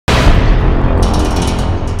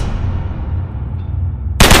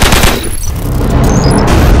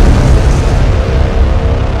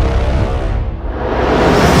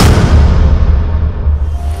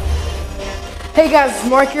guys, it's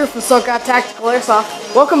Mark here from SoCal Tactical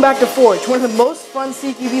Airsoft. Welcome back to Forge, one of the most fun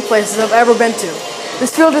CQB places I've ever been to.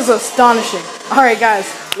 This field is astonishing. Alright guys,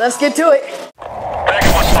 let's get to it.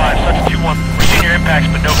 Dragon 1-5, Subject 2-1. We're seeing your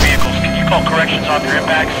impacts but no vehicles. Can you call corrections off your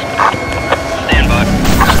impacts? Stand by.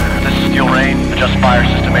 This is Steel Rain. Adjust fire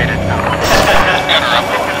system aided.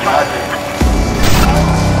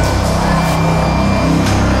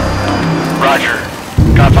 Roger.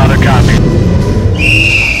 Godfather copy.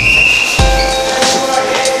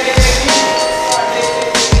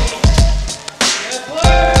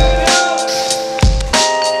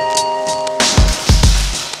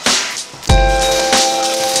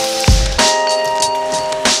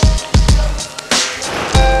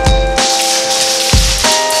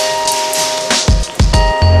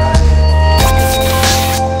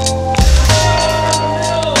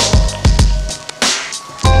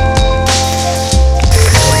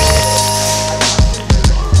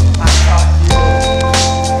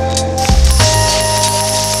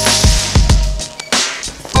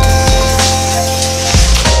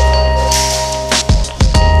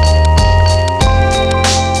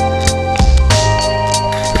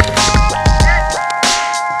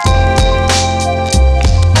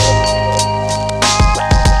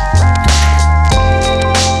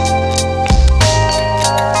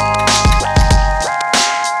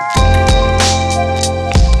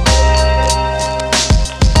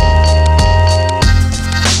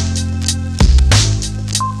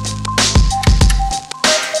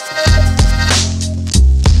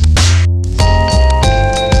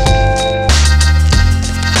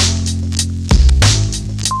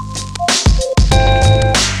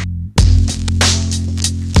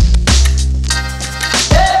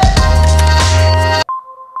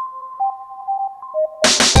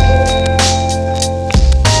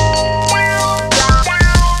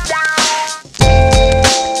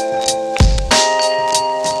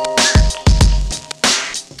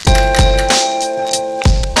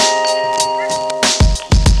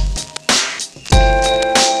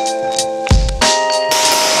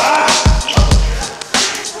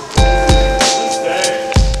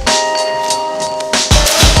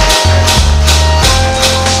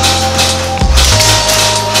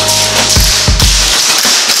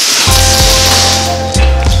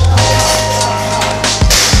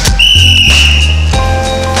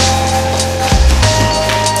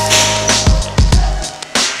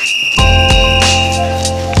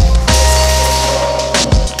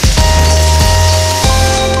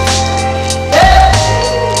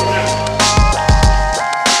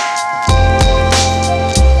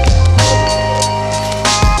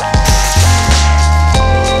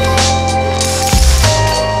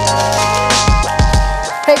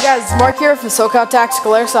 Hey guys, it's Mark here from SoCal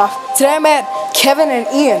Tactical Airsoft. Today I'm at Kevin and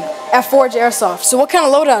Ian at Forge Airsoft. So what kind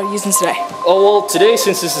of loadout are you using today? Oh well, today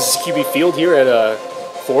since this is QB Field here at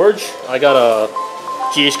Forge, I got a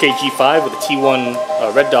GHK G5 with a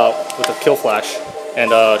T1 red dot with a kill flash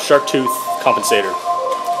and a shark tooth compensator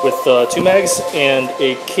with 2 mags and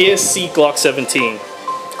a KSC Glock 17.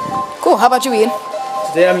 Cool, how about you, Ian?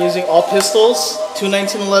 Today I'm using all pistols, 2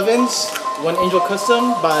 1911s, 1 Angel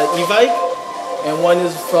Custom by E-Vike, and 1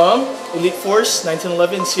 is from Elite Force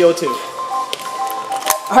 1911 CO2.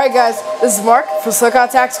 Alright guys, this is Mark from SoCal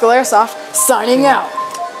Tactical Airsoft, signing out.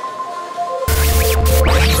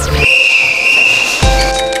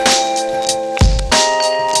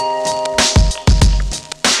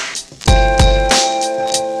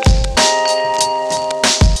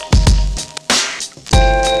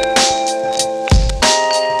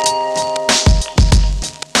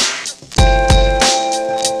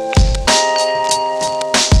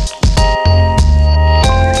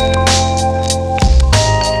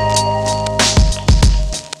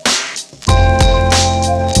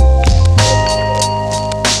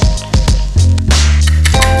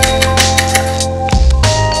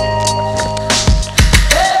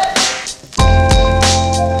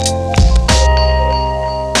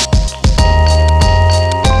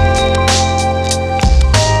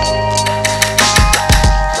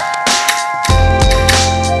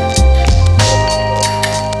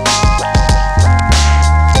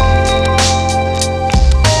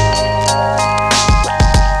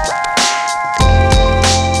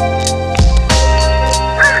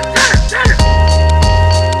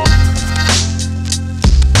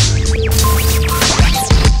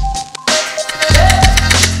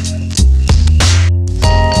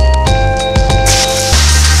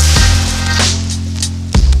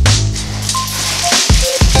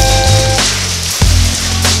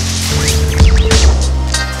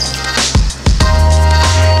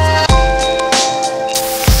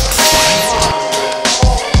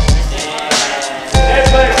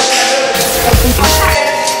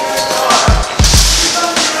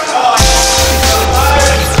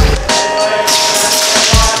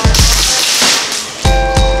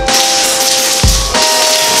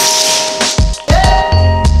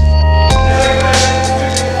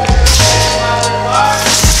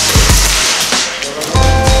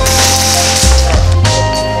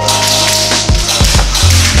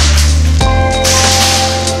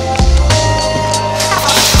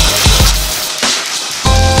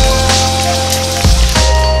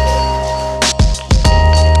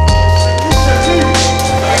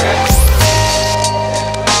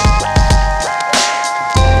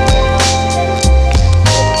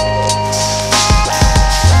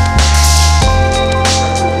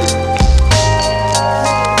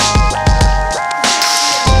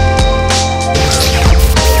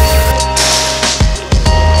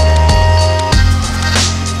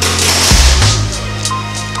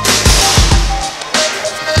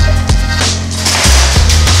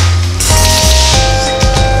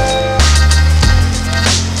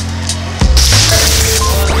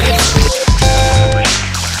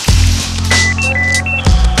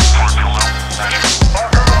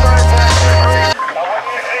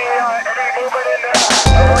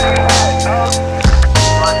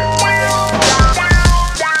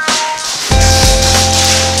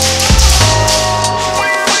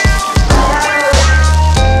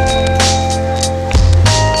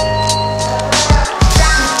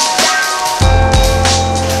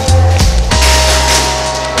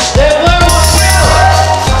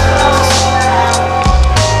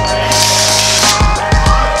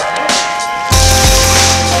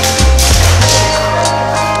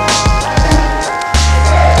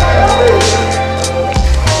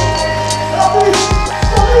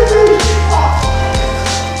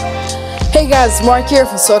 Hey guys, Mark here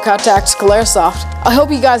from SoCal Tactical Airsoft. I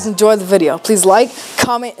hope you guys enjoyed the video. Please like,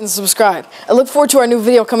 comment, and subscribe. I look forward to our new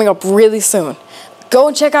video coming up really soon. Go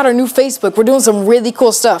and check out our new Facebook. We're doing some really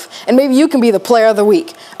cool stuff, and maybe you can be the player of the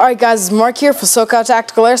week. Alright guys, it's Mark here from SoCal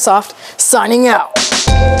Tactical Airsoft, signing out.